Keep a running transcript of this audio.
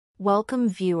Welcome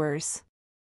viewers.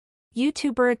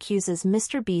 YouTuber accuses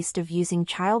MrBeast of using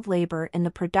child labor in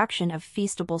the production of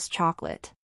Feastables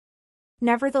chocolate.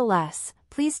 Nevertheless,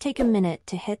 please take a minute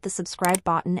to hit the subscribe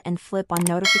button and flip on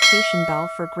notification bell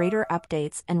for greater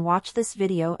updates and watch this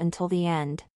video until the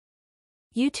end.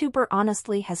 YouTuber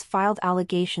Ahnestly has filed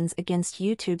allegations against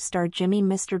YouTube star Jimmy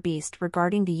MrBeast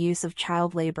regarding the use of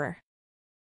child labor.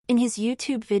 In his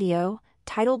YouTube video,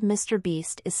 titled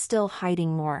MrBeast is Still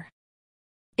Hiding More.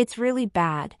 It's really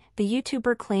bad, the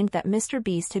YouTuber claimed that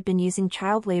MrBeast had been using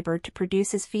child labor to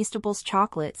produce his Feastables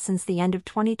chocolate since the end of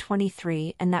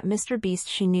 2023 and that MrBeast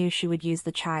she knew she would use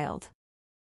the child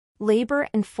labor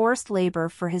and forced labor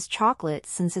for his chocolate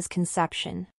since his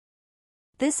conception.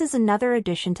 This is another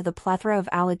addition to the plethora of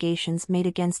allegations made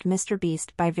against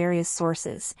MrBeast by various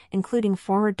sources, including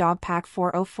former Dogpack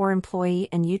 404 employee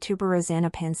and YouTuber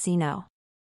Rosanna Pansino.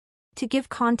 To give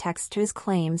context to his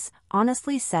claims,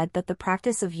 Ahnestly said that the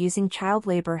practice of using child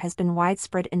labor has been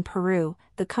widespread in Peru,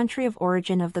 the country of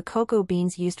origin of the cocoa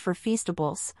beans used for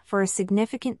Feastables, for a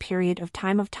significant period of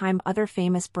time. Other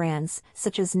famous brands,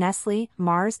 such as Nestle,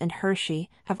 Mars and Hershey,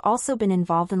 have also been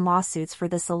involved in lawsuits for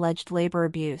this alleged labor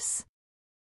abuse.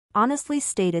 Ahnestly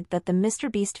stated that the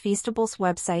MrBeast Feastables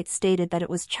website stated that it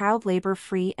was child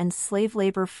labor-free and slave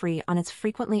labor-free on its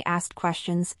frequently asked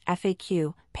questions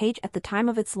 (FAQ) page at the time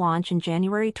of its launch in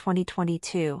January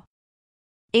 2022.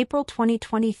 April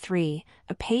 2023,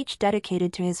 a page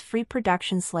dedicated to his free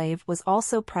production slave was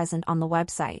also present on the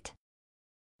website.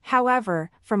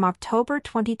 However, from October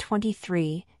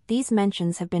 2023, these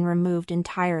mentions have been removed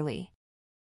entirely.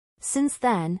 Since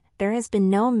then, there has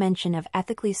been no mention of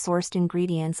ethically sourced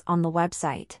ingredients on the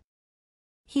website.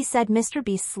 He said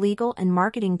MrBeast's legal and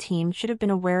marketing team should have been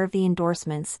aware of the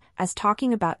endorsements, as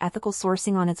talking about ethical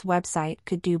sourcing on its website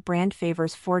could do brand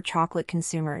favors for chocolate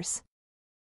consumers.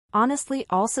 Ahnestly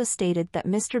also stated that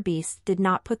MrBeast did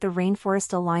not put the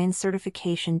Rainforest Alliance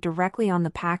certification directly on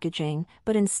the packaging,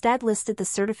 but instead listed the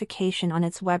certification on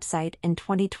its website in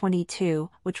 2022,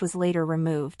 which was later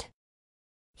removed.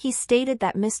 He stated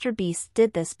that MrBeast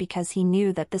did this because he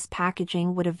knew that this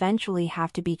packaging would eventually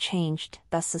have to be changed,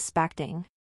 thus suspecting.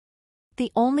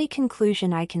 The only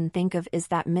conclusion I can think of is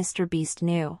that MrBeast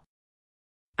knew.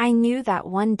 I knew that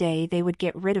one day they would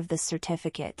get rid of this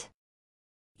certificate.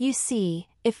 You see,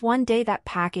 if one day that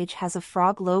package has a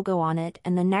frog logo on it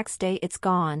and the next day it's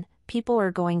gone, people are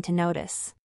going to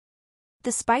notice.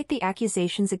 Despite the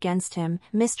accusations against him,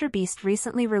 MrBeast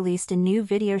recently released a new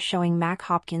video showing Mac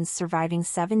Hopkins surviving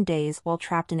 7 days while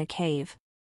trapped in a cave.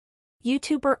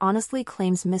 YouTuber Ahnestly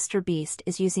claims MrBeast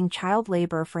is using child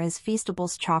labor for his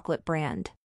Feastables chocolate brand.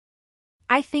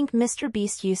 I think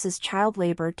MrBeast uses child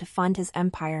labor to fund his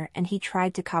empire and he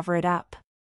tried to cover it up.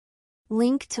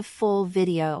 Link to full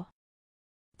video.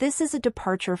 This is a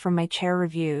departure from my chair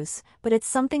reviews, but it's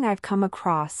something I've come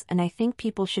across and I think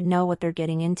people should know what they're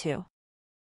getting into.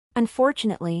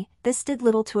 Unfortunately, this did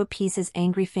little to appease his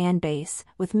angry fan base,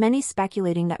 with many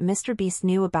speculating that MrBeast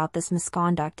knew about this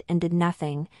misconduct and did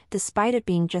nothing, despite it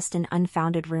being just an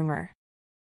unfounded rumor.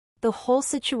 The whole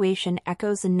situation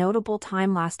echoes a notable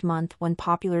time last month when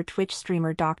popular Twitch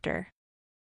streamer Dr.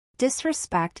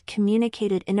 Disrespect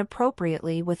communicated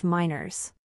inappropriately with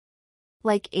minors.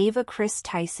 Like Ava Chris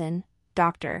Tyson,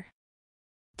 Dr.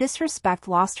 Disrespect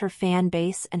lost her fan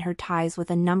base and her ties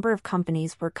with a number of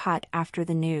companies were cut after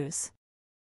the news.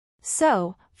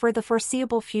 So, for the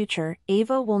foreseeable future,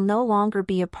 Ava will no longer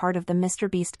be a part of the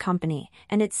MrBeast company,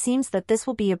 and it seems that this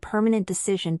will be a permanent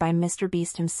decision by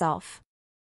MrBeast himself.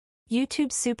 YouTube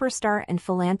superstar and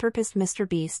philanthropist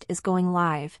MrBeast is going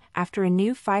live after a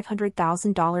new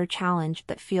 $500,000 challenge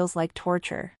that feels like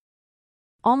torture.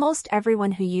 Almost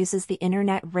everyone who uses the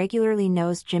internet regularly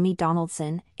knows Jimmy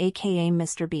Donaldson, aka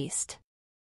MrBeast.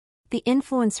 The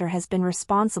influencer has been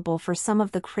responsible for some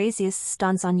of the craziest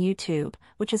stunts on YouTube,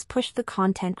 which has pushed the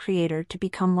content creator to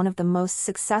become one of the most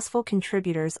successful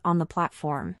contributors on the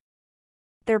platform.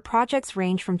 Their projects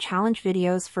range from challenge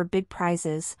videos for big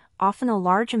prizes, often a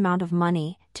large amount of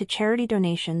money, to charity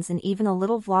donations and even a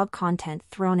little vlog content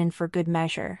thrown in for good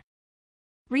measure.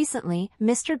 Recently,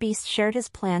 MrBeast shared his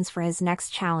plans for his next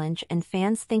challenge and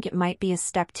fans think it might be a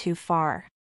step too far.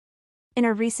 In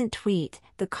a recent tweet,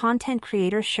 the content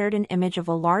creator shared an image of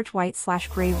a large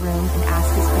white/gray room and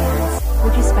asked his fans,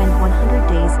 "Would you spend 100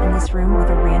 days in this room with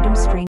a random stranger?"